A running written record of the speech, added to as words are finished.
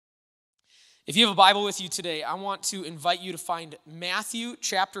If you have a Bible with you today, I want to invite you to find Matthew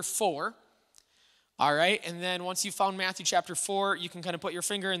chapter 4. All right, and then once you've found Matthew chapter 4, you can kind of put your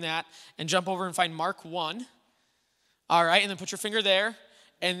finger in that and jump over and find Mark 1. All right, and then put your finger there.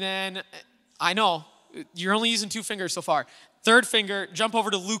 And then, I know, you're only using 2 fingers so far. Third finger, jump over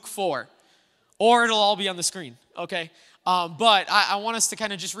to Luke 4. Or it'll all be on the screen, okay? But I want us to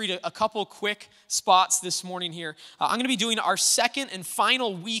kind of just read a couple quick spots this morning here. I'm going to be doing our second and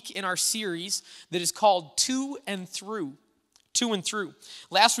final week in our series that is called To and Through. To and Through.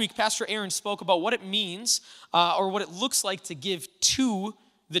 Last week, Pastor Aaron spoke about what it means or what it looks like to give to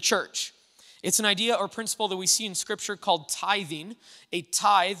the church. It's an idea or principle that we see in Scripture called tithing. A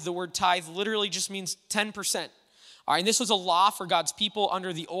tithe, the word tithe, literally just means 10%. All right, and this was a law for God's people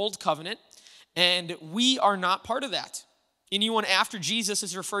under the Old Covenant, and we are not part of that. Anyone after Jesus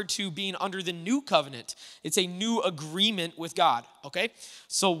is referred to being under the new covenant. It's a new agreement with God, okay?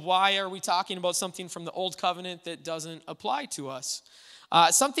 So why are we talking about something from the old covenant that doesn't apply to us?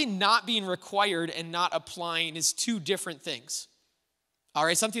 Something not being required and not applying is 2 different things. All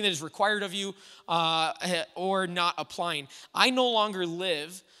right, something that is required of you or not applying. I no longer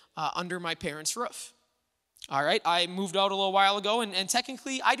live under my parents' roof. All right, I moved out a little while ago, and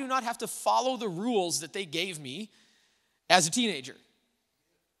technically I do not have to follow the rules that they gave me as a teenager.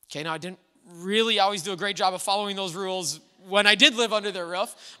 Okay, now I didn't really always do a great job of following those rules when I did live under their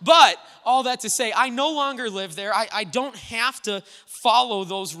roof, but all that to say, I no longer live there. I don't have to follow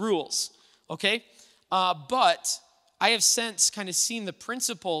those rules, okay? But I have since kind of seen the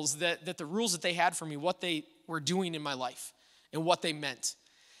principles that the rules that they had for me, what they were doing in my life and what they meant.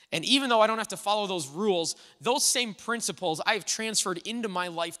 And even though I don't have to follow those rules, those same principles I have transferred into my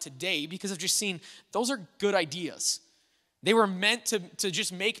life today because I've just seen those are good ideas. They were meant to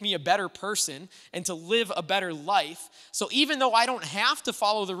just make me a better person and to live a better life. So even though I don't have to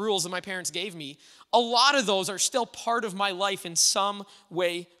follow the rules that my parents gave me, a lot of those are still part of my life in some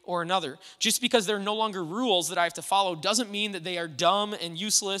way or another. Just because they're no longer rules that I have to follow doesn't mean that they are dumb and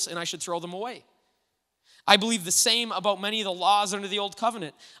useless and I should throw them away. I believe the same about many of the laws under the Old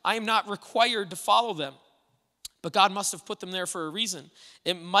Covenant. I am not required to follow them, but God must have put them there for a reason.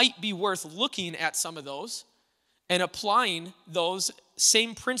 It might be worth looking at some of those and applying those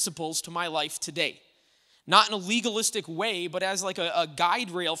same principles to my life today. Not in a legalistic way, but as like a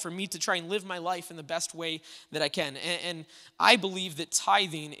guide rail for me to try and live my life in the best way that I can. And I believe that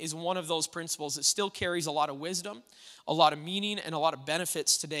tithing is one of those principles that still carries a lot of wisdom, a lot of meaning, and a lot of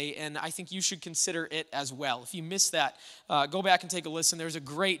benefits today, and I think you should consider it as well. If you missed that, go back and take a listen. There's a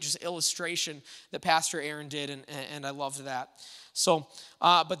great just illustration that Pastor Aaron did, and I loved that. So,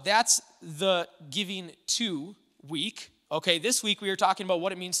 but that's the giving to week. Okay, this week we are talking about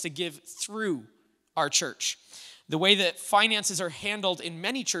what it means to give through our church. The way that finances are handled in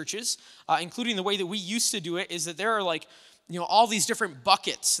many churches, including the way that we used to do it, is that there are all these different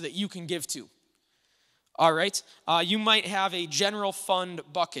buckets that you can give to. All right, you might have a general fund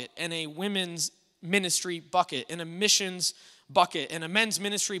bucket and a women's ministry bucket and a missions bucket and a men's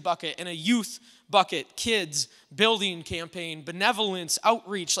ministry bucket and a youth bucket, kids, building campaign, benevolence,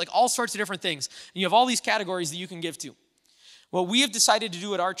 outreach, like all sorts of different things. And you have all these categories that you can give to. What we have decided to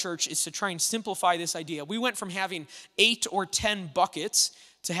do at our church is to try and simplify this idea. We went from having 8 or 10 buckets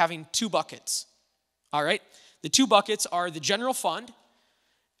to having 2 buckets. All right, the 2 buckets are the general fund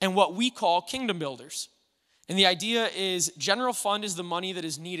and what we call kingdom builders. And the idea is general fund is the money that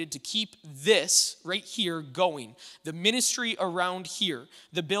is needed to keep this right here going. The ministry around here,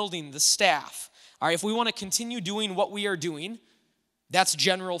 the building, the staff. All right, if we want to continue doing what we are doing, that's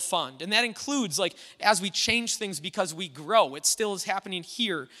general fund. And that includes as we change things because we grow, it still is happening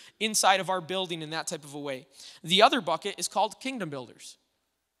here inside of our building in that type of a way. The other bucket is called kingdom builders.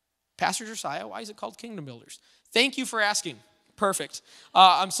 Pastor Josiah, why is it called kingdom builders? Thank you for asking. Perfect.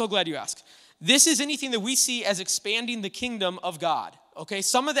 I'm so glad you asked. This is anything that we see as expanding the kingdom of God, okay?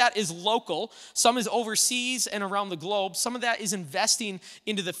 Some of that is local, some is overseas and around the globe, some of that is investing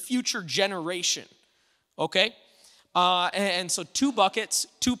into the future generation, okay? And so 2 buckets,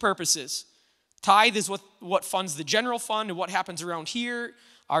 2 purposes. Tithe is what funds the general fund and what happens around here,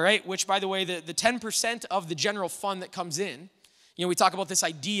 all right? Which, by the way, the 10% of the general fund that comes in, we talk about this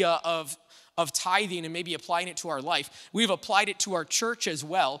idea of tithing and maybe applying it to our life. We've applied it to our church as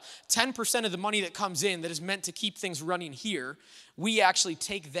well. 10% of the money that comes in that is meant to keep things running here, we actually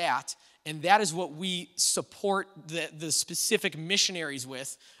take that, and that is what we support the specific missionaries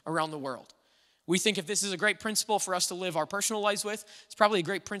with around the world. We think if this is a great principle for us to live our personal lives with, it's probably a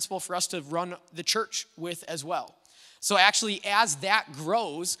great principle for us to run the church with as well. So actually, as that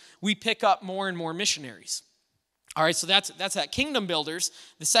grows, we pick up more and more missionaries. All right, so that's that. Kingdom builders,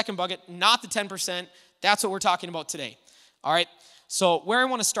 the second bucket, not the 10%. That's what we're talking about today. All right, so where I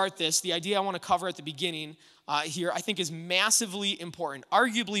want to start this, the idea I want to cover at the beginning here, I think is massively important.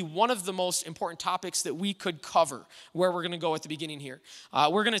 Arguably one of the most important topics that we could cover, where we're going to go at the beginning here.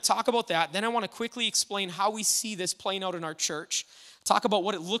 We're going to talk about that. Then I want to quickly explain how we see this playing out in our church, talk about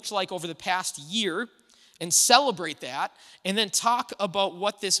what it looked like over the past year, and celebrate that, and then talk about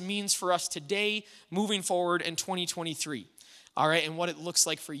what this means for us today, moving forward in 2023, all right, and what it looks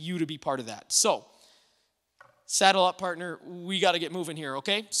like for you to be part of that. So, saddle up, partner. We got to get moving here,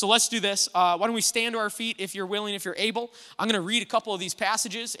 okay? So let's do this. Why don't we stand to our feet if you're willing, if you're able. I'm going to read a couple of these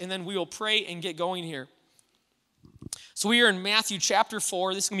passages, and then we will pray and get going here. So we are in Matthew chapter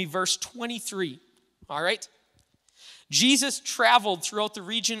 4. This is going to be verse 23, all right? Jesus traveled throughout the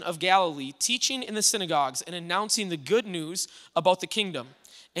region of Galilee, teaching in the synagogues and announcing the good news about the kingdom.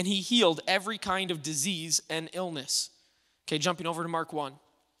 And he healed every kind of disease and illness. Okay, jumping over to Mark 1.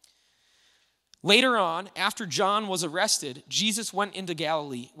 Later on, after John was arrested, Jesus went into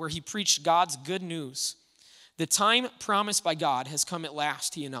Galilee, where he preached God's good news. The time promised by God has come at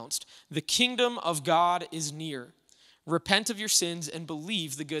last, he announced. The kingdom of God is near. Repent of your sins and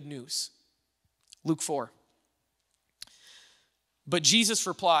believe the good news. Luke 4. But Jesus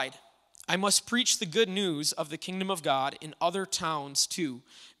replied, I must preach the good news of the kingdom of God in other towns too,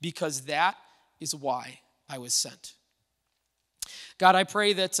 because that is why I was sent. God, I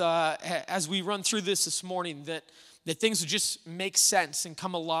pray that as we run through this morning, that things would just make sense and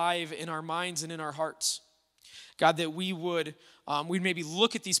come alive in our minds and in our hearts. God, that we'd maybe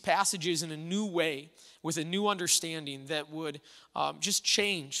look at these passages in a new way, with a new understanding that would just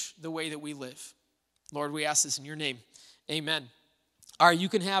change the way that we live. Lord, we ask this in your name. Amen. All right, you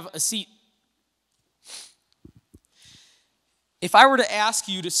can have a seat. If I were to ask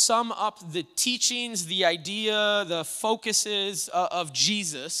you to sum up the teachings, the idea, the focuses of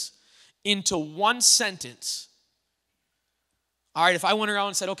Jesus into one sentence, all right, if I went around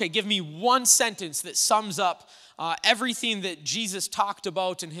and said, okay, give me one sentence that sums up everything that Jesus talked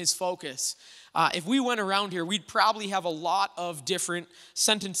about in his focus, if we went around here, we'd probably have a lot of different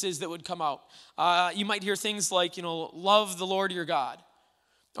sentences that would come out. You might hear things like, love the Lord your God.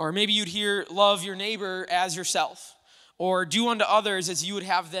 Or maybe you'd hear, love your neighbor as yourself. Or do unto others as you would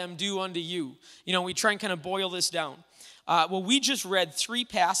have them do unto you. We try and kind of boil this down. Well, we just read 3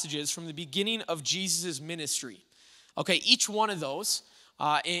 passages from the beginning of Jesus' ministry. Okay, each one of those,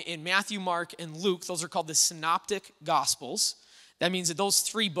 in Matthew, Mark, and Luke, those are called the Synoptic Gospels. That means that those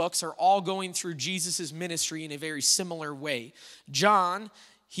 3 books are all going through Jesus' ministry in a very similar way. John,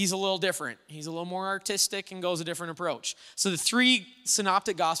 he's a little different. He's a little more artistic and goes a different approach. So the 3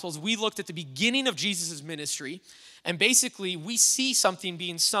 Synoptic Gospels, we looked at the beginning of Jesus' ministry, and basically we see something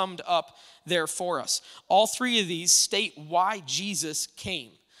being summed up there for us. All 3 of these state why Jesus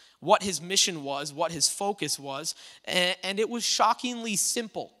came, what his mission was, what his focus was, and it was shockingly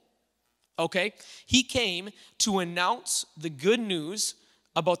simple. Okay? He came to announce the good news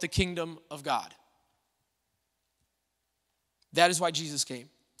about the kingdom of God. That is why Jesus came.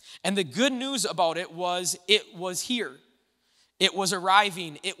 And the good news about it was here. It was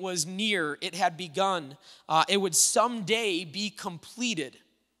arriving. It was near. It had begun. It would someday be completed.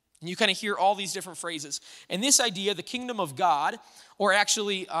 And you kind of hear all these different phrases. And this idea, the kingdom of God, or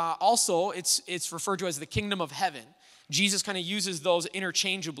actually also it's referred to as the kingdom of heaven. Jesus kind of uses those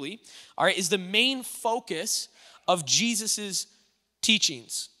interchangeably. All right, is the main focus of Jesus's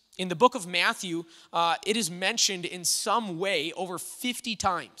teachings. In the book of Matthew, it is mentioned in some way over 50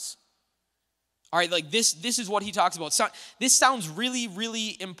 times. All right, like this is what he talks about. So, this sounds really,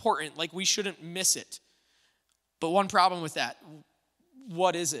 really important, like we shouldn't miss it. But one problem with that,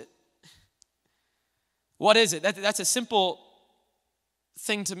 what is it? What is it? That's a simple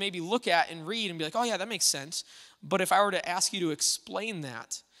thing to maybe look at and read and be like, oh yeah, that makes sense. But if I were to ask you to explain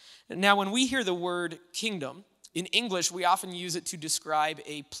that. Now, when we hear the word kingdom, in English, we often use it to describe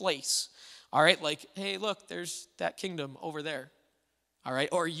a place. All right, like, hey, look, there's that kingdom over there. All right,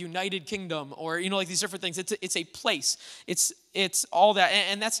 or United Kingdom, or like these different things. It's a place. It's all that,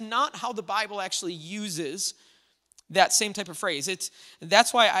 and that's not how the Bible actually uses that same type of phrase.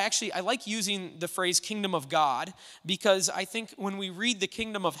 That's why I like using the phrase kingdom of God, because I think when we read the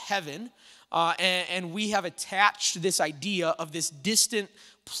kingdom of heaven, and we have attached this idea of this distant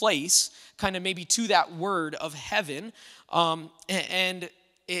place, kind of maybe to that word of heaven,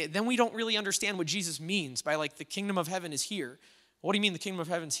 then we don't really understand what Jesus means by like the kingdom of heaven is here. What do you mean the kingdom of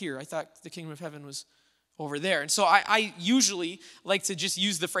heaven's here? I thought the kingdom of heaven was over there. And so I usually like to just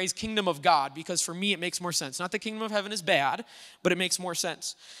use the phrase kingdom of God because for me it makes more sense. Not the kingdom of heaven is bad, but it makes more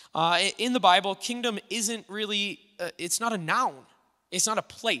sense. In the Bible, kingdom isn't really, it's not a noun. It's not a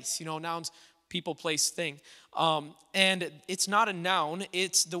place. Nouns, people, place, thing. And it's not a noun.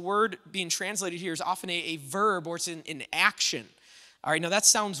 It's the word being translated here is often a verb or it's an action. All right, now that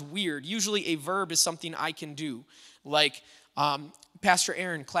sounds weird. Usually a verb is something I can do. Like, Pastor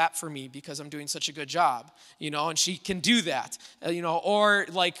Aaron, clap for me because I'm doing such a good job, and she can do that, or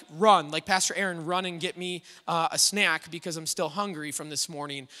like run, like Pastor Aaron, run and get me a snack because I'm still hungry from this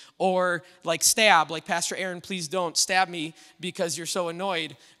morning, or like stab, like Pastor Aaron, please don't stab me because you're so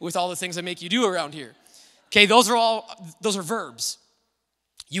annoyed with all the things I make you do around here. Okay, those are verbs.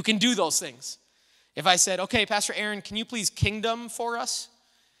 You can do those things. If I said, okay, Pastor Aaron, can you please kingdom for us?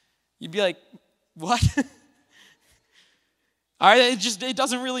 You'd be like, what? All right, it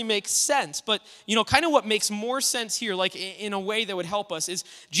doesn't really make sense. But, kind of what makes more sense here, like in a way that would help us, is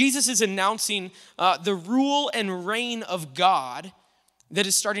Jesus is announcing the rule and reign of God that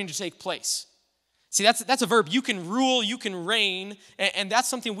is starting to take place. See, that's a verb. You can rule, you can reign, and that's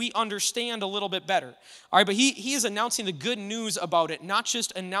something we understand a little bit better. All right, but he is announcing the good news about it, not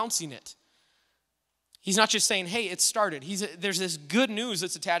just announcing it. He's not just saying, hey, it started. There's this good news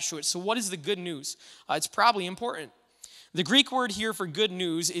that's attached to it. So what is the good news? It's probably important. The Greek word here for good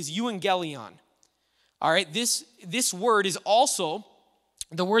news is euangelion. All right, this word is also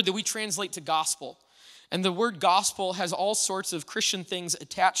the word that we translate to gospel. And the word gospel has all sorts of Christian things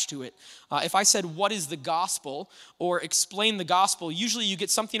attached to it. If I said, what is the gospel, or explain the gospel, usually you get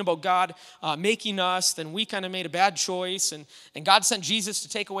something about God making us, then we kind of made a bad choice, and God sent Jesus to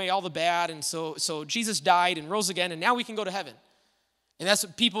take away all the bad, and so Jesus died and rose again, and now we can go to heaven. And that's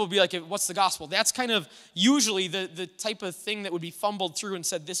what people would be like, what's the gospel? That's kind of usually the type of thing that would be fumbled through and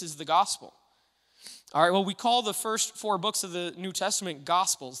said, this is the gospel. All right, well, we call the first 4 books of the New Testament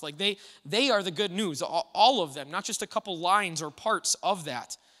gospels. Like they are the good news, all of them, not just a couple lines or parts of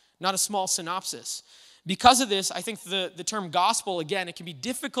that, not a small synopsis. Because of this, I think the term gospel, again, it can be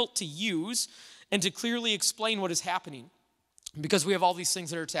difficult to use and to clearly explain what is happening because we have all these things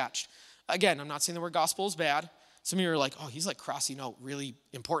that are attached. Again, I'm not saying the word gospel is bad. Some of you are like, oh, he's like crossing out really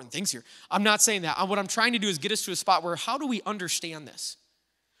important things here. I'm not saying that. What I'm trying to do is get us to a spot where how do we understand this?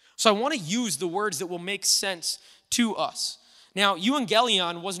 So I want to use the words that will make sense to us. Now,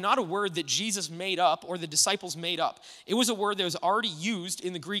 euangelion was not a word that Jesus made up or the disciples made up. It was a word that was already used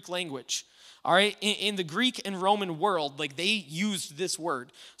in the Greek language. All right, in the Greek and Roman world, like they used this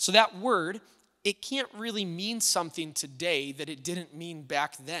word. So that word, it can't really mean something today that it didn't mean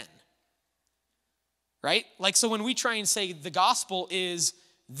back then. Right? Like, so when we try and say the gospel is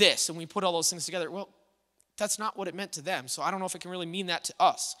this, and we put all those things together, well, that's not what it meant to them. So I don't know if it can really mean that to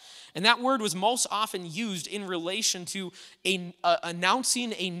us. And that word was most often used in relation to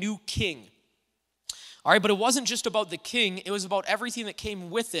announcing a new king. All right, but it wasn't just about the king. It was about everything that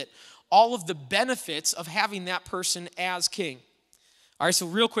came with it, all of the benefits of having that person as king. All right, so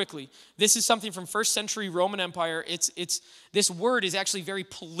real quickly, this is something from first century Roman Empire. This word is actually very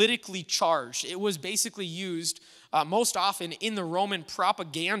politically charged. It was basically used most often in the Roman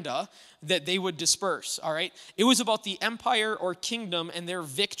propaganda that they would disperse, all right? It was about the empire or kingdom and their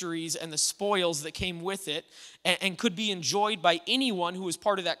victories and the spoils that came with it and could be enjoyed by anyone who was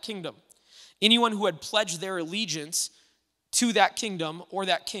part of that kingdom, anyone who had pledged their allegiance to that kingdom or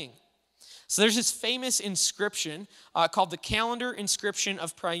that king. So there's this famous inscription called the Calendar Inscription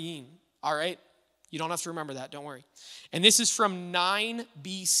of Priene, all right? You don't have to remember that, don't worry. And this is from 9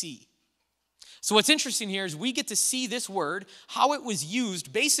 BC. So what's interesting here is we get to see this word, how it was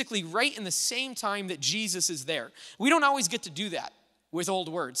used basically right in the same time that Jesus is there. We don't always get to do that with old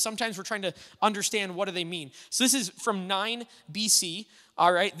words. Sometimes we're trying to understand what do they mean. So this is from 9 BC,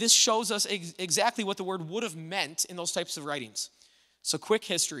 all right? This shows us exactly what the word would have meant in those types of writings. So quick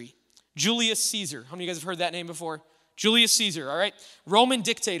history. Julius Caesar. How many of you guys have heard that name before? Julius Caesar, all right? Roman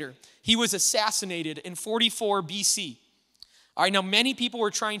dictator. He was assassinated in 44 BC. All right, now many people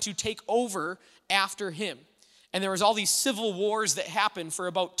were trying to take over after him. And there was all these civil wars that happened for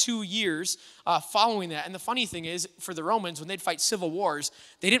about 2 years following that. And the funny thing is, for the Romans, when they'd fight civil wars,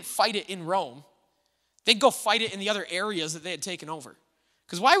 they didn't fight it in Rome. They'd go fight it in the other areas that they had taken over.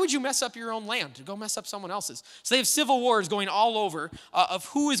 Because why would you mess up your own land? Go mess up someone else's. So they have civil wars going all over of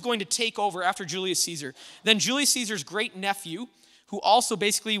who is going to take over after Julius Caesar. Then Julius Caesar's great nephew, who also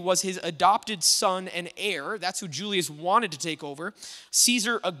basically was his adopted son and heir, that's who Julius wanted to take over,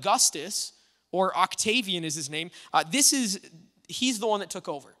 Caesar Augustus, or Octavian is his name, he's the one that took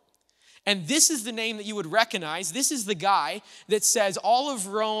over. And this is the name that you would recognize. This is the guy that says all of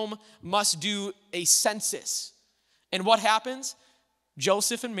Rome must do a census. And what happens?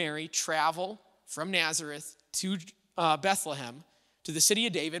 Joseph and Mary travel from Nazareth to Bethlehem, to the city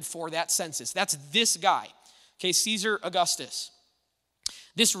of David for that census. That's this guy, okay, Caesar Augustus.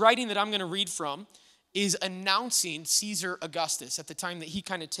 This writing that I'm going to read from is announcing Caesar Augustus at the time that he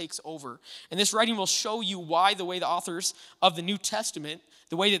kind of takes over. And this writing will show you why the way the authors of the New Testament,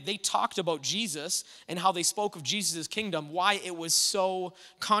 the way that they talked about Jesus and how they spoke of Jesus' kingdom, why it was so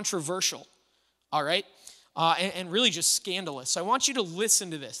controversial, all right? And really just scandalous. So I want you to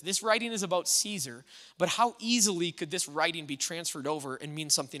listen to this. This writing is about Caesar, but how easily could this writing be transferred over and mean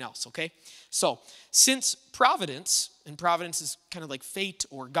something else, okay? So, since providence, and providence is kind of like fate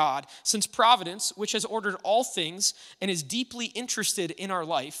or God, since providence, which has ordered all things and is deeply interested in our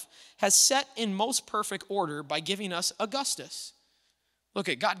life, has set in most perfect order by giving us Augustus. Look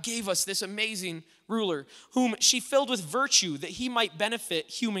at God gave us this amazing ruler, whom she filled with virtue that he might benefit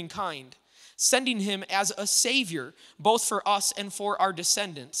humankind, sending him as a savior, both for us and for our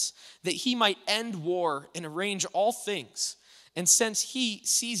descendants, that he might end war and arrange all things. And since he,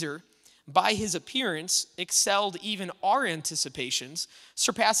 Caesar, by his appearance, excelled even our anticipations,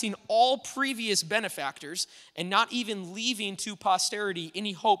 surpassing all previous benefactors, and not even leaving to posterity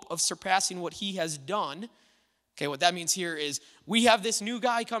any hope of surpassing what he has done. Okay, what that means here is we have this new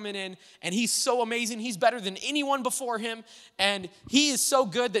guy coming in, and he's so amazing. He's better than anyone before him, and he is so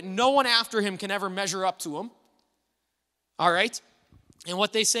good that no one after him can ever measure up to him. All right? And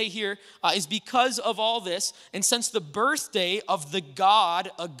what they say here is because of all this, and since the birthday of the god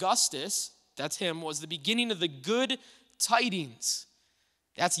Augustus, that's him, was the beginning of the good tidings.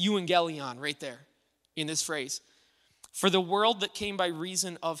 That's euangelion right there in this phrase. For the world that came by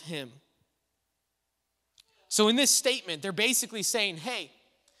reason of him. So in this statement, they're basically saying, hey,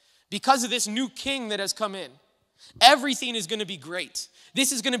 because of this new king that has come in, everything is going to be great.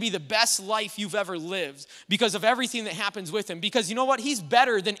 This is going to be the best life you've ever lived because of everything that happens with him. Because you know what? He's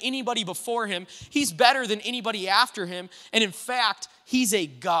better than anybody before him. He's better than anybody after him. And in fact, he's a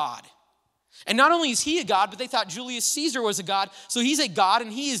god. And not only is he a god, but they thought Julius Caesar was a god. So he's a god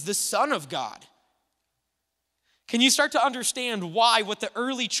and he is the son of God. Can you start to understand why what the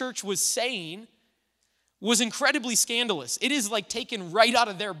early church was saying was incredibly scandalous? It is like taken right out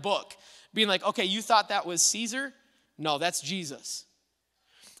of their book. Being like, okay, you thought that was Caesar? No, that's Jesus.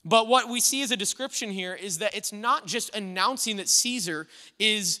 But what we see as a description here is that it's not just announcing that Caesar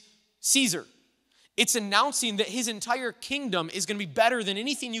is Caesar. It's announcing that his entire kingdom is going to be better than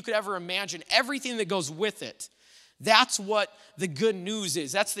anything you could ever imagine, everything that goes with it. That's what the good news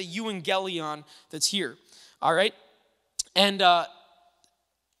is. That's the euangelion that's here. All right? And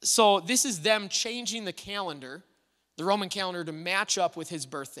so this is them changing the calendar, the Roman calendar, to match up with his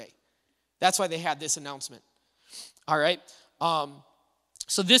birthday. That's why they had this announcement. All right?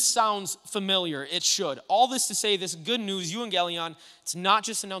 So this sounds familiar. It should. All this to say, this good news, euangelion, it's not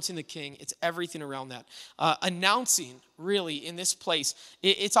just announcing the king, it's everything around that. Announcing, really, in this place,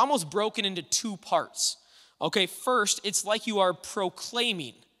 it's almost broken into two parts. Okay, first, it's like you are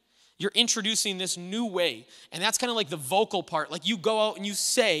proclaiming. You're introducing this new way. And that's kind of like the vocal part. Like you go out and you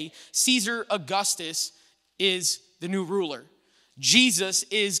say, Caesar Augustus is the new ruler. Jesus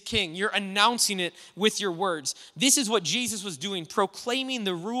is king. You're announcing it with your words. This is what Jesus was doing, proclaiming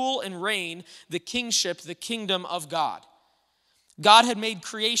the rule and reign, the kingship, the kingdom of God. God had made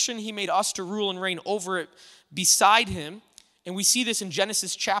creation. He made us to rule and reign over it beside him. And we see this in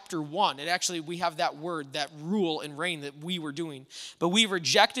Genesis chapter 1. And actually, we have that word, that rule and reign that we were doing. But we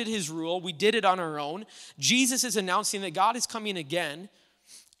rejected his rule. We did it on our own. Jesus is announcing that God is coming again.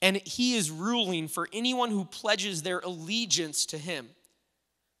 And he is ruling for anyone who pledges their allegiance to him.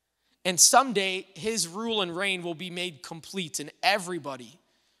 And someday, his rule and reign will be made complete, and everybody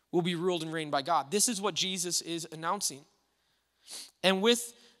will be ruled and reigned by God. This is what Jesus is announcing. And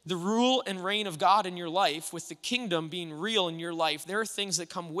with the rule and reign of God in your life, with the kingdom being real in your life, there are things that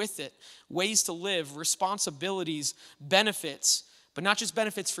come with it, ways to live, responsibilities, benefits, but not just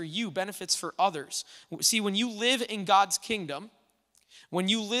benefits for you, benefits for others. See, when you live in God's kingdom, when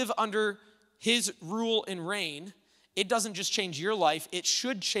you live under his rule and reign, it doesn't just change your life, it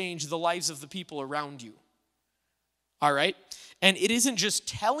should change the lives of the people around you. All right? And it isn't just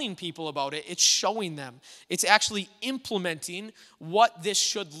telling people about it, it's showing them. It's actually implementing what this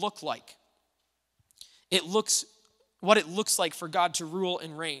should look like. What it looks like for God to rule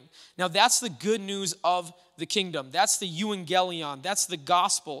and reign. Now that's the good news of the kingdom. That's the euangelion. That's the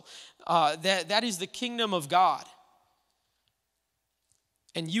gospel. That is the kingdom of God.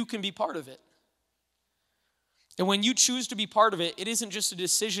 And you can be part of it. And when you choose to be part of it, it isn't just a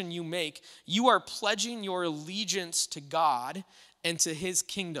decision you make. You are pledging your allegiance to God and to his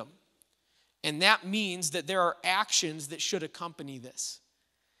kingdom. And that means that there are actions that should accompany this.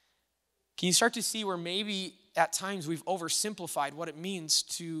 Can you start to see where maybe at times we've oversimplified what it means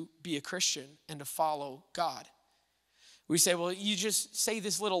to be a Christian and to follow God? We say, well, you just say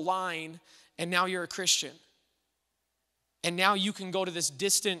this little line and now you're a Christian. And now you can go to this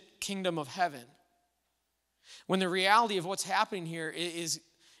distant kingdom of heaven. When the reality of what's happening here is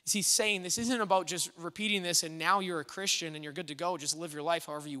he's saying this isn't about just repeating this and now you're a Christian and you're good to go, just live your life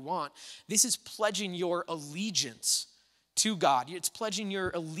however you want. This is pledging your allegiance to God. It's pledging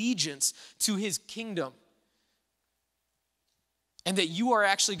your allegiance to his kingdom. And that you are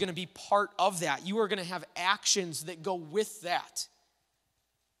actually going to be part of that. You are going to have actions that go with that.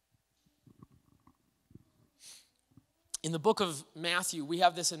 In the book of Matthew, we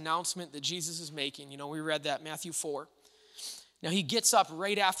have this announcement that Jesus is making. You know, we read that, Matthew 4. Now, he gets up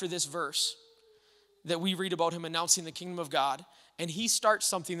right after this verse that we read about him announcing the kingdom of God, and he starts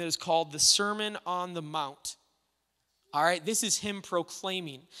something that is called the Sermon on the Mount. All right, this is him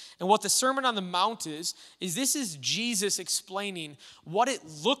proclaiming. And what the Sermon on the Mount is this is Jesus explaining what it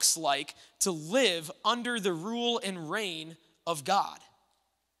looks like to live under the rule and reign of God.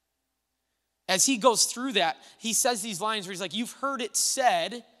 As he goes through that, he says these lines where he's like, you've heard it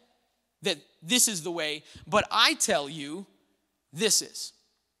said that this is the way, but I tell you, this is.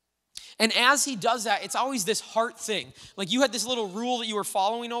 And as he does that, it's always this heart thing. Like you had this little rule that you were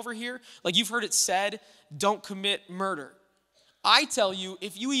following over here. Like you've heard it said, don't commit murder. I tell you,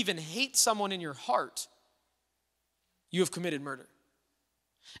 if you even hate someone in your heart, you have committed murder.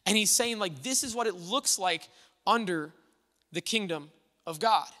 And he's saying like, this is what it looks like under the kingdom of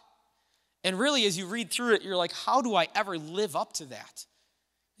God. And really, as you read through it, you're like, how do I ever live up to that?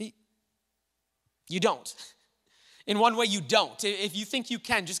 You don't. In one way, you don't. If you think you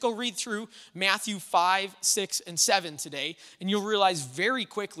can, just go read through Matthew 5, 6, and 7 today, and you'll realize very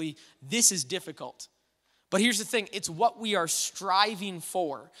quickly this is difficult. But here's the thing, it's what we are striving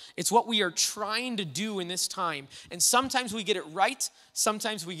for. It's what we are trying to do in this time. And sometimes we get it right,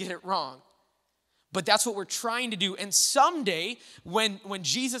 sometimes we get it wrong. But that's what we're trying to do. And someday, when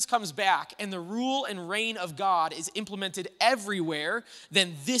Jesus comes back and the rule and reign of God is implemented everywhere,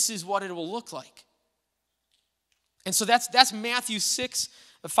 then this is what it will look like. And so that's Matthew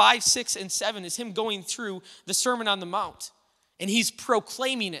 5, 6, and 7 is him going through the Sermon on the Mount. And he's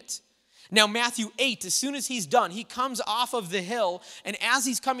proclaiming it. Now, Matthew 8, as soon as he's done, he comes off of the hill, and as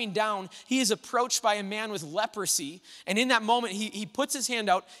he's coming down, he is approached by a man with leprosy. And in that moment, he puts his hand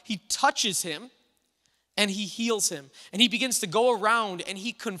out, he touches him, and he heals him. And he begins to go around and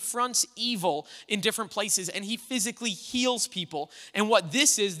he confronts evil in different places and he physically heals people. And what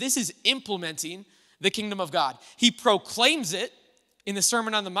this is implementing the kingdom of God. He proclaims it in the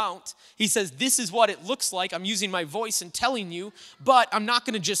Sermon on the Mount. He says, this is what it looks like. I'm using my voice and telling you, but I'm not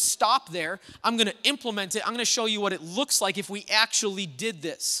going to just stop there. I'm going to implement it. I'm going to show you what it looks like if we actually did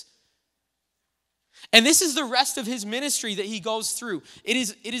this. And this is the rest of his ministry that he goes through. It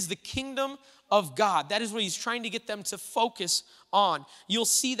is the kingdom of God. That is what he's trying to get them to focus on. You'll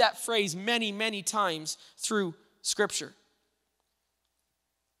see that phrase many, many times through Scripture.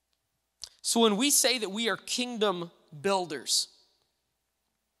 So when we say that we are kingdom builders,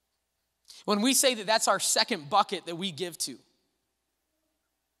 when we say that that's our second bucket that we give to,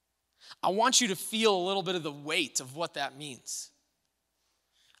 I want you to feel a little bit of the weight of what that means.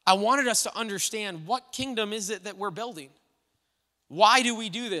 I wanted us to understand what kingdom is it that we're building. Why do we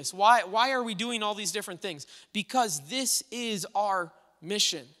do this? Why are we doing all these different things? Because this is our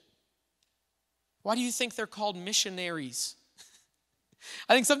mission. Why do you think they're called missionaries?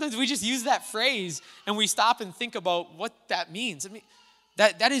 I think sometimes we just use that phrase and we stop and think about what that means. I mean,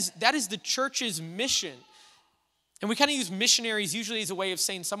 that is the church's mission. And we kind of use missionaries usually as a way of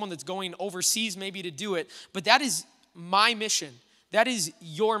saying someone that's going overseas maybe to do it. But that is my mission. That is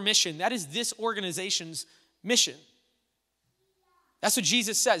your mission. That is this organization's mission. That's what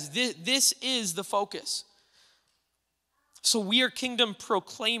Jesus says. This is the focus. So we are kingdom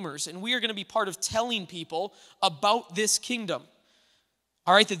proclaimers, and we are going to be part of telling people about this kingdom.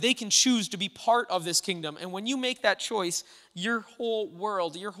 All right, that they can choose to be part of this kingdom. And when you make that choice, your whole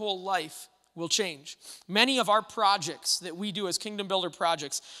world, your whole life will change. Many of our projects that we do as kingdom builder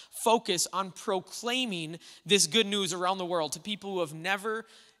projects focus on proclaiming this good news around the world to people who have never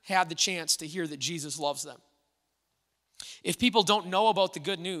had the chance to hear that Jesus loves them. If people don't know about the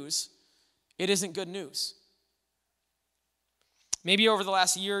good news, it isn't good news. Maybe over the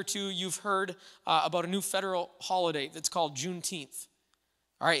last year or two, you've heard about a new federal holiday that's called Juneteenth.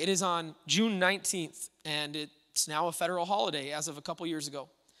 All right, it is on June 19th, and it's now a federal holiday as of a couple years ago.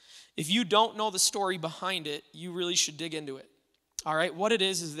 If you don't know the story behind it, you really should dig into it. All right, what it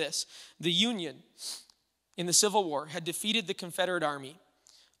is this. The Union in the Civil War had defeated the Confederate Army.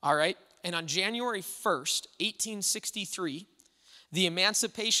 All right, and on January 1st, 1863, the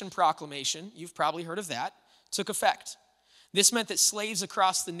Emancipation Proclamation, you've probably heard of that, took effect. This meant that slaves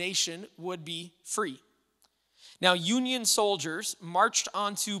across the nation would be free. Now, Union soldiers marched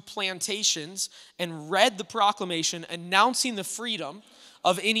onto plantations and read the proclamation announcing the freedom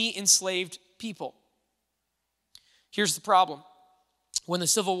of any enslaved people. Here's the problem. When the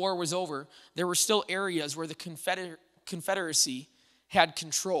Civil War was over, there were still areas where the Confederacy had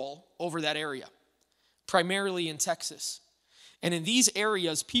control over that area, primarily in Texas. And in these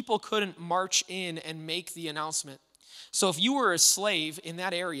areas, people couldn't march in and make the announcement. So if you were a slave in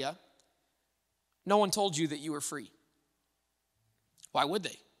that area, no one told you that you were free. Why would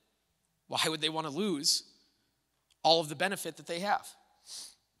they? Why would they want to lose all of the benefit that they have?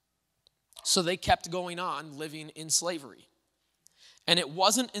 So they kept going on living in slavery. And it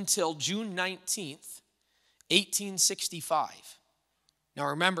wasn't until June 19th, 1865. Now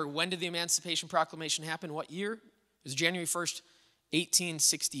remember, when did the Emancipation Proclamation happen? What year? It was January 1st,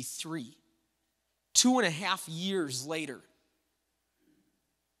 1863. 2.5 years later,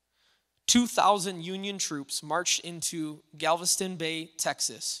 2,000 Union troops marched into Galveston Bay,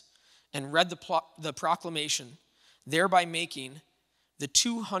 Texas, and read the proclamation, thereby making the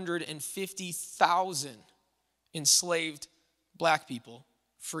 250,000 enslaved black people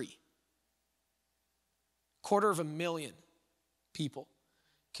free. 250,000 people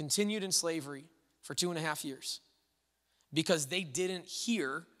continued in slavery for 2.5 years because they didn't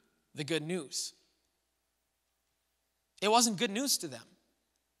hear the good news. It wasn't good news to them.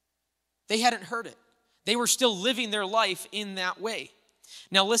 They hadn't heard it. They were still living their life in that way.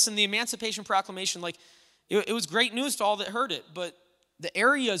 Now listen, the Emancipation Proclamation, it was great news to all that heard it, but the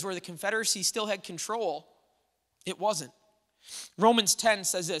areas where the Confederacy still had control, it wasn't. Romans 10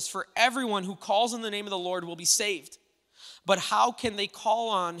 says this, "For everyone who calls on the name of the Lord will be saved. But how can they call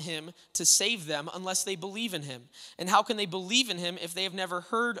on him to save them unless they believe in him? And how can they believe in him if they have never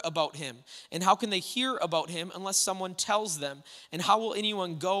heard about him? And how can they hear about him unless someone tells them? And how will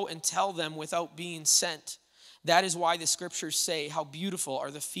anyone go and tell them without being sent? That is why the scriptures say, how beautiful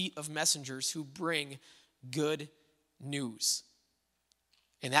are the feet of messengers who bring good news."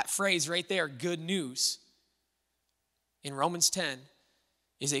 And that phrase right there, good news, in Romans 10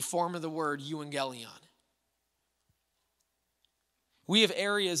 is a form of the word euangelion. We have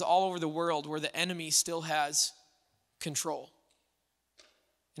areas all over the world where the enemy still has control.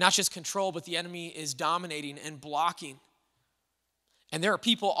 Not just control, but the enemy is dominating and blocking. And there are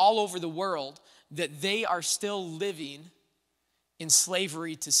people all over the world that they are still living in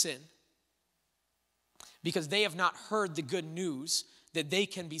slavery to sin because they have not heard the good news that they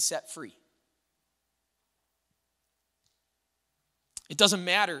can be set free. It doesn't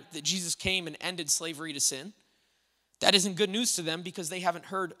matter that Jesus came and ended slavery to sin. That isn't good news to them because they haven't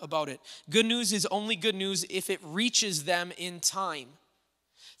heard about it. Good news is only good news if it reaches them in time.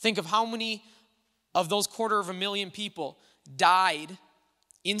 Think of how many of those 250,000 people died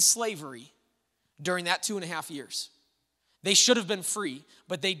in slavery during that 2.5 years. They should have been free,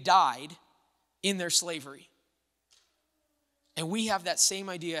 but they died in their slavery. And we have that same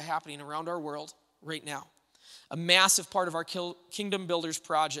idea happening around our world right now. A massive part of our Kingdom Builders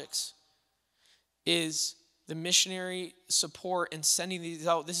projects is the missionary support and sending these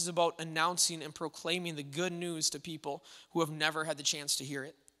out. This is about announcing and proclaiming the good news to people who have never had the chance to hear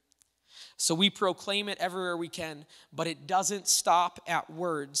it. So we proclaim it everywhere we can, but it doesn't stop at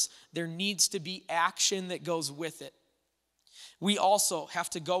words. There needs to be action that goes with it. We also have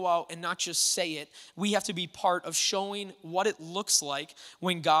to go out and not just say it. We have to be part of showing what it looks like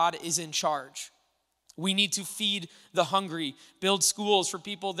when God is in charge. We need to feed the hungry, build schools for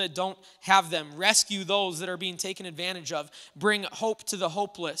people that don't have them, rescue those that are being taken advantage of, bring hope to the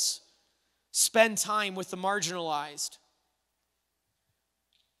hopeless, spend time with the marginalized.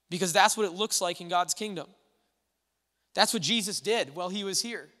 Because that's what it looks like in God's kingdom. That's what Jesus did while he was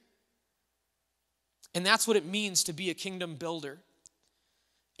here. And that's what it means to be a kingdom builder.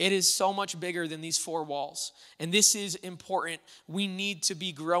 It is so much bigger than these 4 walls. And this is important. We need to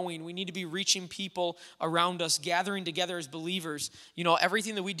be growing. We need to be reaching people around us, gathering together as believers. You know,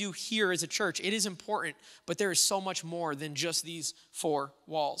 everything that we do here as a church, it is important, but there is so much more than just these 4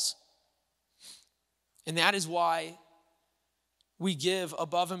 walls. And that is why we give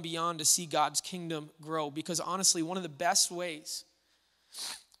above and beyond to see God's kingdom grow. Because honestly, one of the best ways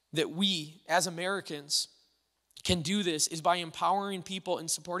that we as Americans can do this is by empowering people and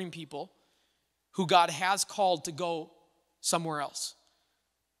supporting people who God has called to go somewhere else.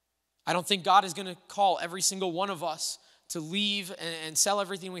 I don't think God is going to call every single one of us to leave and sell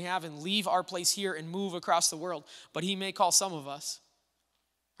everything we have and leave our place here and move across the world. But he may call some of us.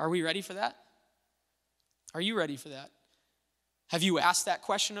 Are we ready for that? Are you ready for that? Have you asked that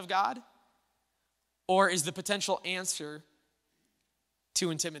question of God? Or is the potential answer too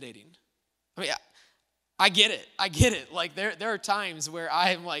intimidating? I mean, I get it. I get it. Like there are times where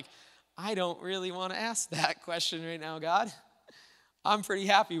I'm like, I don't really want to ask that question right now, God. I'm pretty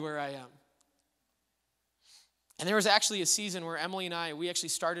happy where I am. And there was actually a season where Emily and we actually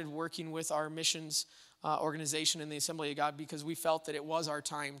started working with our missions organization in the Assembly of God because we felt that it was our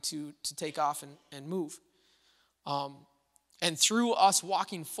time to take off and move. And through us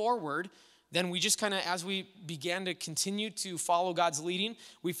walking forward, then we just kind of, as we began to continue to follow God's leading,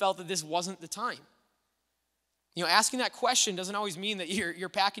 we felt that this wasn't the time. You know, asking that question doesn't always mean that you're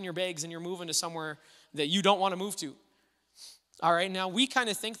packing your bags and you're moving to somewhere that you don't want to move to. All right, now we kind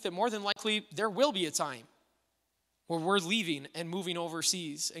of think that more than likely there will be a time where we're leaving and moving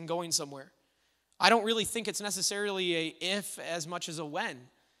overseas and going somewhere. I don't really think it's necessarily a if as much as a when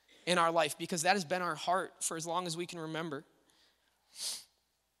in our life, because that has been our heart for as long as we can remember.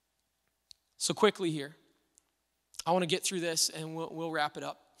 So quickly here, I want to get through this and we'll wrap it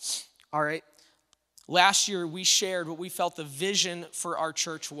up. All right. Last year, we shared what we felt the vision for our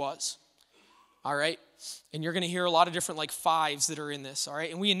church was. All right. And you're going to hear a lot of different like fives that are in this. All right.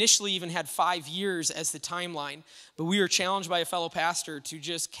 And we initially even had 5 years as the timeline, but we were challenged by a fellow pastor to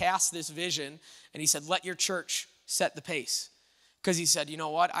just cast this vision. And he said, let your church set the pace. Because he said, you know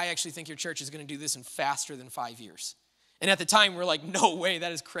what? I actually think your church is going to do this in faster than 5 years. And at the time, we're like, no way,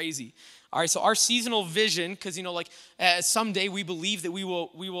 that is crazy. All right, so our seasonal vision, because, you know, like someday we believe that we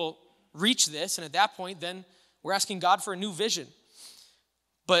will reach this. And at that point, then we're asking God for a new vision.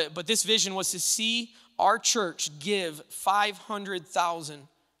 But this vision was to see our church give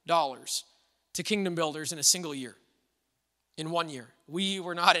 $500,000 to Kingdom Builders in a single year, in 1 year. We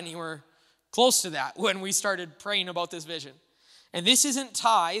were not anywhere close to that when we started praying about this vision. And this isn't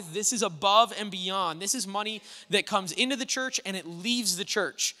tithe, this is above and beyond. This is money that comes into the church and it leaves the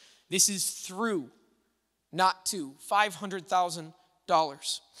church. This is through, not to,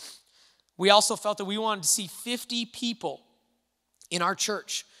 $500,000. We also felt that we wanted to see 50 people in our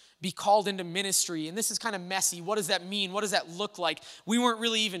church be called into ministry. And this is kind of messy. What does that mean? What does that look like? We weren't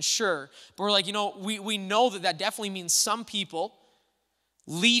really even sure. But we're like, you know, we know that definitely means some people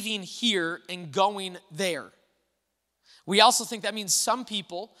leaving here and going there. We also think that means some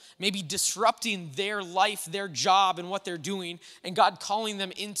people maybe disrupting their life, their job, and what they're doing, and God calling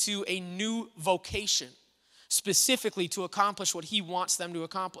them into a new vocation, specifically to accomplish what he wants them to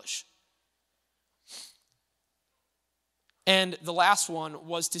accomplish. And the last one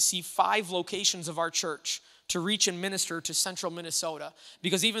was to see 5 locations of our church to reach and minister to central Minnesota.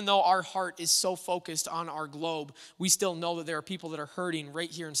 Because even though our heart is so focused on our globe, we still know that there are people that are hurting right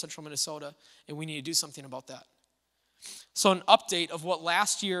here in central Minnesota, and we need to do something about that. So an update of what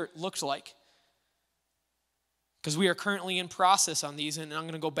last year looked like, because we are currently in process on these, and I'm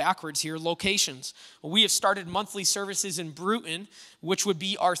going to go backwards here. Locations. We have started monthly services in Bruton, which would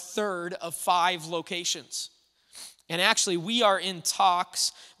be our 3rd of 5 locations. And actually, we are in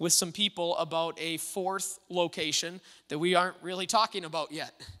talks with some people about a 4th location that we aren't really talking about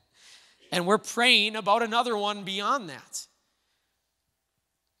yet. And we're praying about another one beyond that.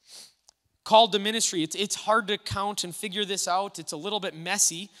 Called to ministry. It's hard to count and figure this out. It's a little bit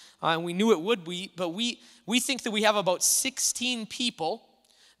messy, and we knew it would be, but we think that we have about 16 people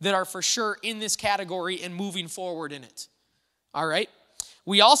that are for sure in this category and moving forward in it. All right?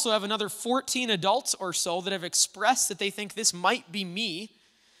 We also have another 14 adults or so that have expressed that they think this might be me,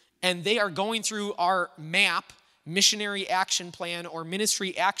 and they are going through our MAP, Missionary Action Plan or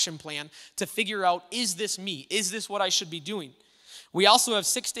Ministry Action Plan, to figure out, is this me? Is this what I should be doing? We also have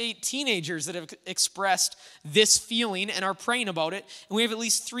 6 to 8 teenagers that have expressed this feeling and are praying about it. And we have at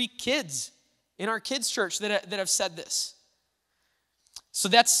least 3 kids in our kids' church that have said this. So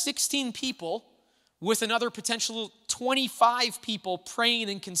that's 16 people with another potential 25 people praying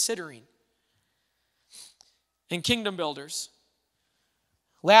and considering. And Kingdom Builders.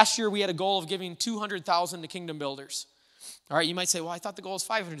 Last year we had a goal of giving $200,000 to Kingdom Builders. All right, you might say, well, I thought the goal was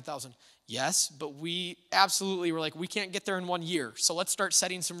 $500,000. Yes, but we absolutely were like, we can't get there in 1 year. So let's start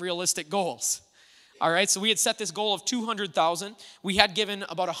setting some realistic goals. All right, so we had set this goal of $200,000. We had given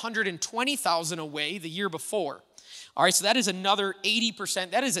about $120,000 away the year before. All right, so that is another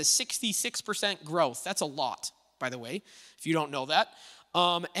 80%. That is a 66% growth. That's a lot, by the way, if you don't know that.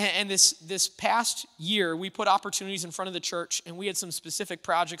 And this past year, we put opportunities in front of the church, and we had some specific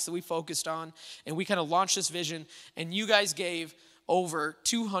projects that we focused on, and we kind of launched this vision, and you guys gave over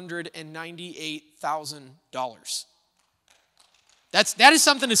 $298,000. That is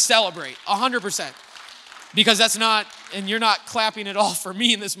something to celebrate, 100%. Because that's not, and you're not clapping at all for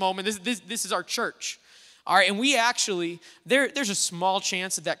me in this moment. This is our church. All right, and we actually, there's a small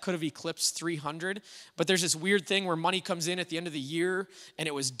chance that could have eclipsed 300, but there's this weird thing where money comes in at the end of the year, and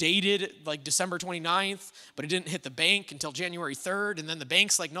it was dated like December 29th, but it didn't hit the bank until January 3rd, and then the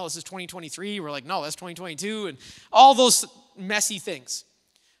bank's like, no, this is 2023. We're like, no, that's 2022, and all those messy things.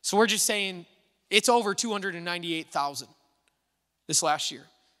 So we're just saying it's over 298,000 this last year.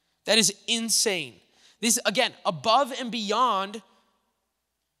 That is insane. This, again, above and beyond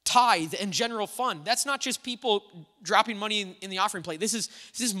tithe and general fund. That's not just people dropping money in the offering plate. This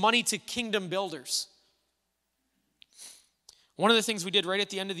is money to kingdom builders. One of the things we did right at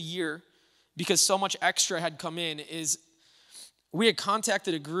the end of the year, because so much extra had come in, is we had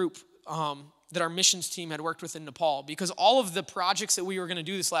contacted a group that our missions team had worked with in Nepal, because all of the projects that we were going to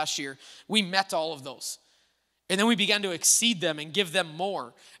do this last year, we met all of those. And then we began to exceed them and give them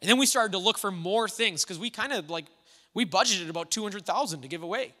more. And then we started to look for more things, because we budgeted about $200,000 to give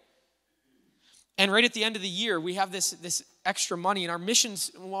away. And right at the end of the year, we have this extra money. And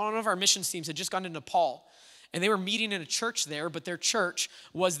one of our missions teams had just gone to Nepal. And they were meeting in a church there, but their church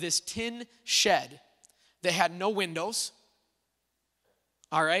was this tin shed that had no windows.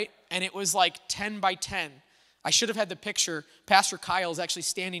 All right? And it was like 10 by 10. I should have had the picture. Pastor Kyle's actually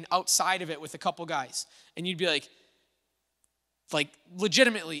standing outside of it with a couple guys. And you'd be like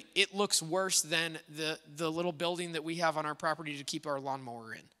legitimately, it looks worse than the little building that we have on our property to keep our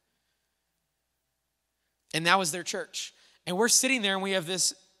lawnmower in. And that was their church. And we're sitting there and we have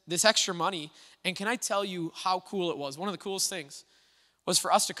this extra money. And can I tell you how cool it was? One of the coolest things was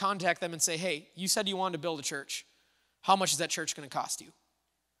for us to contact them and say, hey, you said you wanted to build a church. How much is that church going to cost you?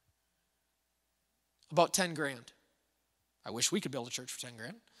 About 10 grand. I wish we could build a church for 10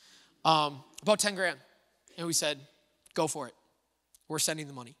 grand. About 10 grand. And we said, go for it. We're sending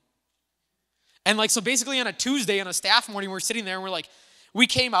the money. And so basically on a Tuesday, on a staff morning, we're sitting there and we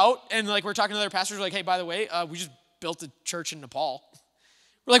came out and we're talking to other pastors. We're like, hey, by the way, we just built a church in Nepal.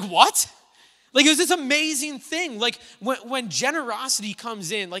 We're like, what? It was this amazing thing. When generosity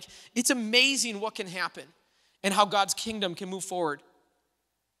comes in, it's amazing what can happen and how God's kingdom can move forward.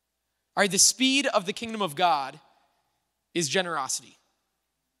 All right, the speed of the kingdom of God is generosity.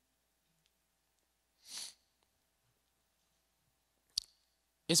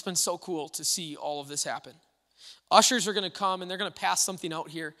 It's been so cool to see all of this happen. Ushers are going to come and they're going to pass something out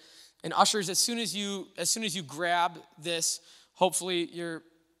here. And ushers, as soon as you grab this, hopefully your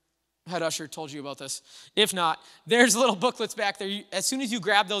head usher told you about this. If not, there's little booklets back there. As soon as you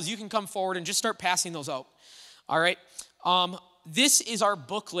grab those, you can come forward and just start passing those out. All right? This is our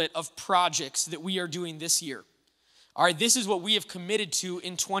booklet of projects that we are doing this year. All right, this is what we have committed to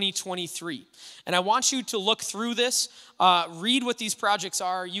in 2023. And I want you to look through this, read what these projects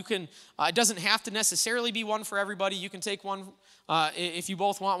are. You can, it doesn't have to necessarily be one for everybody. You can take one if you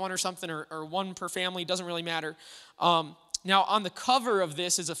both want one or something, or one per family, doesn't really matter. Now, on the cover of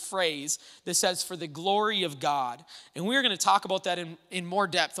this is a phrase that says, for the glory of God. And we're going to talk about that in more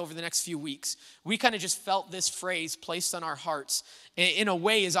depth over the next few weeks. We kind of just felt this phrase placed on our hearts. In a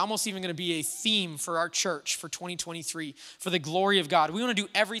way, is almost even going to be a theme for our church for 2023, for the glory of God. We want to do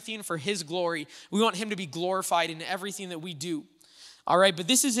everything for His glory. We want Him to be glorified in everything that we do. All right, but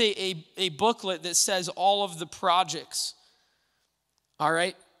this is a booklet that says all of the projects. All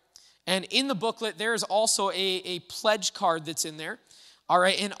right? And in the booklet, there is also a pledge card that's in there. All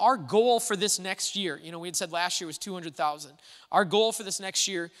right, and our goal for this next year, we had said last year was 200,000. Our goal for this next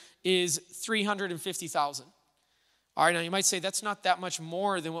year is 350,000. All right, now you might say that's not that much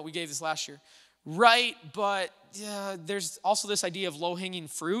more than what we gave this last year. Right, but there's also this idea of low-hanging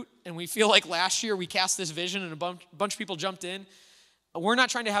fruit, and we feel like last year we cast this vision and a bunch of people jumped in. We're not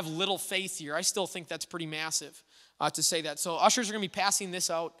trying to have little faith here. I still think that's pretty massive to say that. So ushers are going to be passing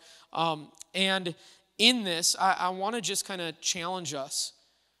this out. And in this, I want to just kind of challenge us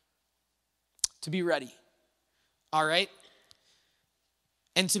to be ready. All right?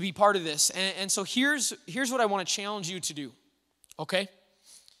 And to be part of this. And so here's what I want to challenge you to do. Okay?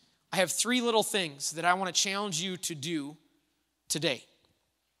 I have 3 little things that I want to challenge you to do today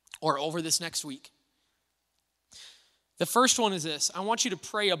or over this next week. The first one is this. I want you to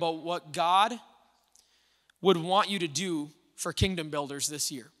pray about what God would want you to do for kingdom builders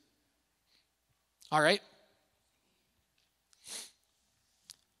this year. All right?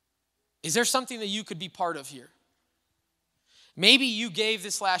 Is there something that you could be part of here? Maybe you gave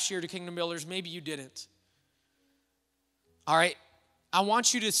this last year to Kingdom Builders. Maybe you didn't. All right. I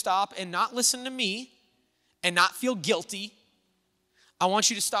want you to stop and not listen to me and not feel guilty. I want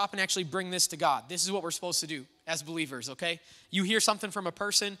you to stop and actually bring this to God. This is what we're supposed to do as believers, okay? You hear something from a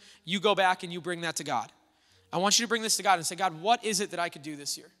person, you go back and you bring that to God. I want you to bring this to God and say, God, what is it that I could do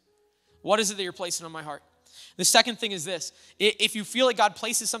this year? What is it that you're placing on my heart? The second thing is this. If you feel like God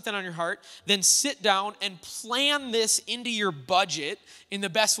places something on your heart, then sit down and plan this into your budget in the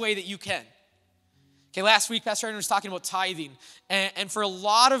best way that you can. Okay, last week, Pastor Aaron was talking about tithing. And for a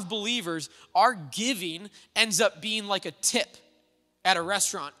lot of believers, our giving ends up being like a tip at a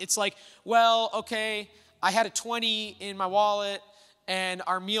restaurant. It's like, well, okay, I had a 20 in my wallet, and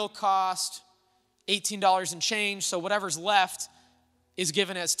our meal cost $18 and change, so whatever's left is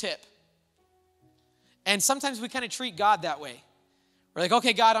given as tip. And sometimes we kind of treat God that way. We're like,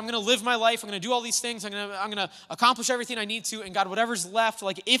 okay, God, I'm going to live my life. I'm going to do all these things. I'm going to accomplish everything I need to. And God, whatever's left,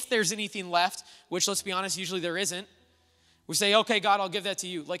 like if there's anything left, which let's be honest, usually there isn't, we say, okay, God, I'll give that to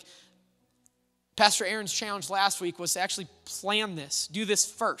you. Like Pastor Aaron's challenge last week was to actually plan this, do this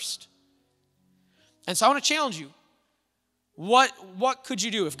first. And so I want to challenge you. What could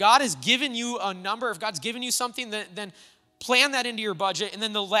you do? If God has given you a number, if God's given you something, then plan that into your budget. And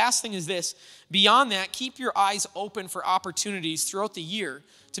then the last thing is this. Beyond that, keep your eyes open for opportunities throughout the year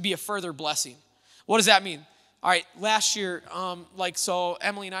to be a further blessing. What does that mean? All right, last year, so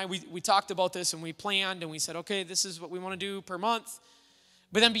Emily and I, we talked about this and we planned and we said, okay, this is what we want to do per month.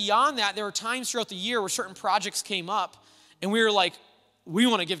 But then beyond that, there were times throughout the year where certain projects came up and we were like, we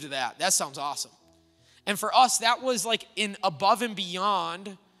want to give to that. That sounds awesome. And for us, that was like in above and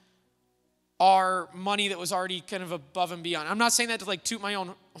beyond our money that was already kind of above and beyond. I'm not saying that to like toot my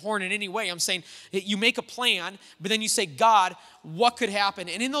own horn in any way. I'm saying that you make a plan, but then you say, God, what could happen?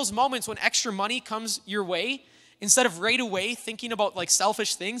 And in those moments when extra money comes your way, instead of right away thinking about like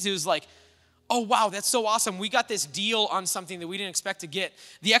selfish things, it was like, oh, wow, that's so awesome. We got this deal on something that we didn't expect to get.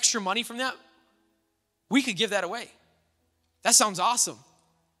 The extra money from that, we could give that away. That sounds awesome.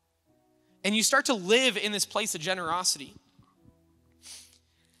 And you start to live in this place of generosity.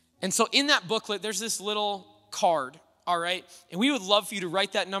 And so in that booklet, there's this little card, all right? And we would love for you to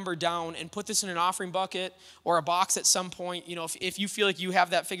write that number down and put this in an offering bucket or a box at some point. You know, if you feel like you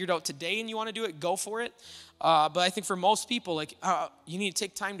have that figured out today and you want to do it, go for it. But I think for most people, you need to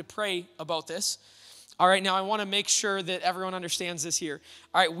take time to pray about this. All right, now I want to make sure that everyone understands this here.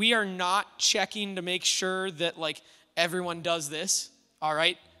 All right, we are not checking to make sure that everyone does this, all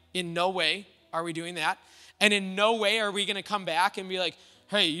right? In no way are we doing that. And in no way are we going to come back and be like,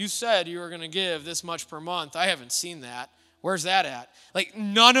 hey, you said you were going to give this much per month. I haven't seen that. Where's that at?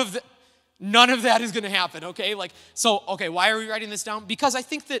 None of that is going to happen, okay? Why are we writing this down? Because I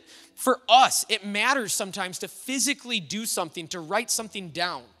think that for us, it matters sometimes to physically do something, to write something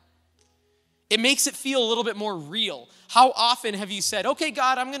down. It makes it feel a little bit more real. How often have you said, okay,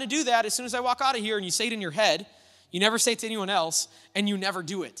 God, I'm going to do that as soon as I walk out of here, and you say it in your head, you never say it to anyone else, and you never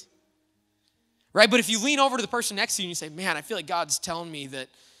do it. Right? But if you lean over to the person next to you and you say, man, I feel like God's telling me that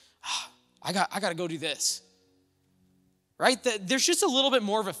I got to go do this. Right? There's just a little bit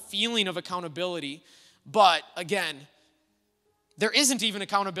more of a feeling of accountability. But again, there isn't even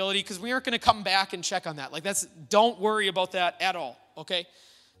accountability because we aren't going to come back and check on that. Don't worry about that at all. Okay?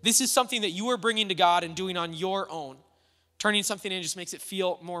 This is something that you are bringing to God and doing on your own. Turning something in just makes it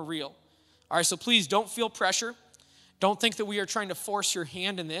feel more real. All right, so please don't feel pressure. Don't think that we are trying to force your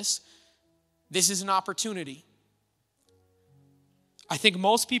hand in this. This is an opportunity. I think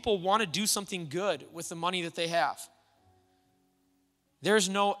most people want to do something good with the money that they have. There's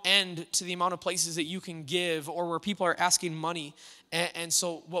no end to the amount of places that you can give or where people are asking money. And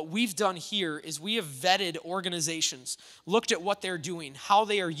so what we've done here is we have vetted organizations, looked at what they're doing, how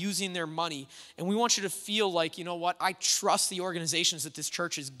they are using their money. And we want you to feel like, you know what, I trust the organizations that this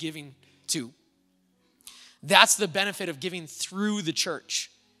church is giving to. That's the benefit of giving through the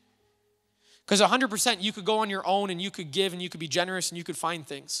church. Because 100% you could go on your own and you could give and you could be generous and you could find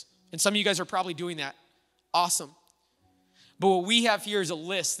things. And some of you guys are probably doing that. Awesome. But what we have here is a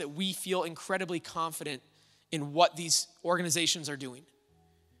list that we feel incredibly confident in what these organizations are doing.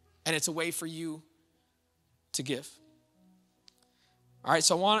 And it's a way for you to give. All right,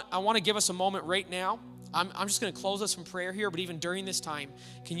 so I want to give us a moment right now. I'm just going to close us in prayer here, but even during this time,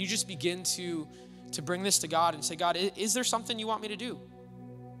 can you just begin to bring this to God and say, God, is there something you want me to do?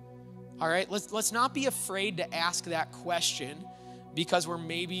 All right, let's not be afraid to ask that question because we're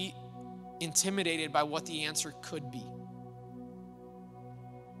maybe intimidated by what the answer could be.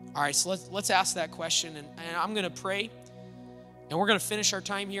 All right, so let's ask that question, and I'm going to pray, and we're going to finish our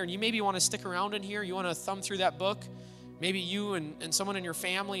time here, and you maybe want to stick around in here. You want to thumb through that book, maybe you and someone in your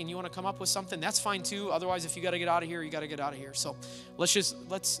family and you want to come up with something, that's fine too. Otherwise, if you got to get out of here, you got to get out of here. So let's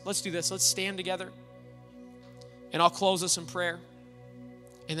do this. Let's stand together, and I'll close us in prayer,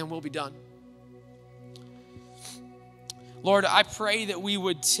 and then we'll be done. Lord, I pray that we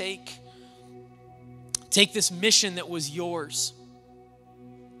would take this mission that was yours,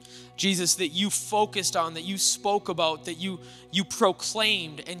 Jesus, that you focused on, that you spoke about, that you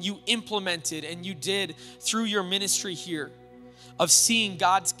proclaimed and you implemented and you did through your ministry here of seeing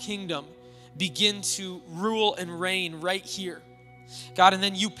God's kingdom begin to rule and reign right here. God, and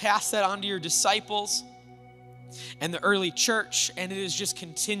then you pass that on to your disciples and the early church, and it has just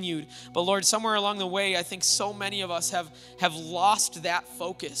continued. But Lord, somewhere along the way, I think so many of us have lost that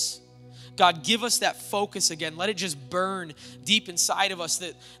focus. God, give us that focus again. Let it just burn deep inside of us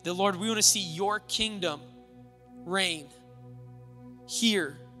that Lord, we want to see your kingdom reign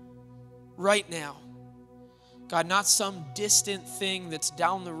here, right now. God, not some distant thing that's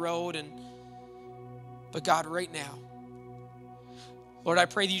down the road, but God, right now. Lord, I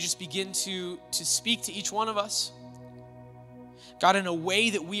pray that you just begin to speak to each one of us. God, in a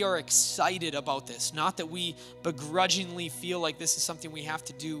way that we are excited about this, not that we begrudgingly feel like this is something we have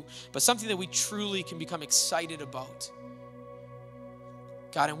to do, but something that we truly can become excited about.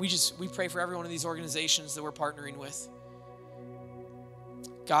 God, and we pray for every one of these organizations that we're partnering with.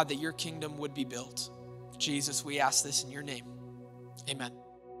 God, that your kingdom would be built. Jesus, we ask this in your name. Amen.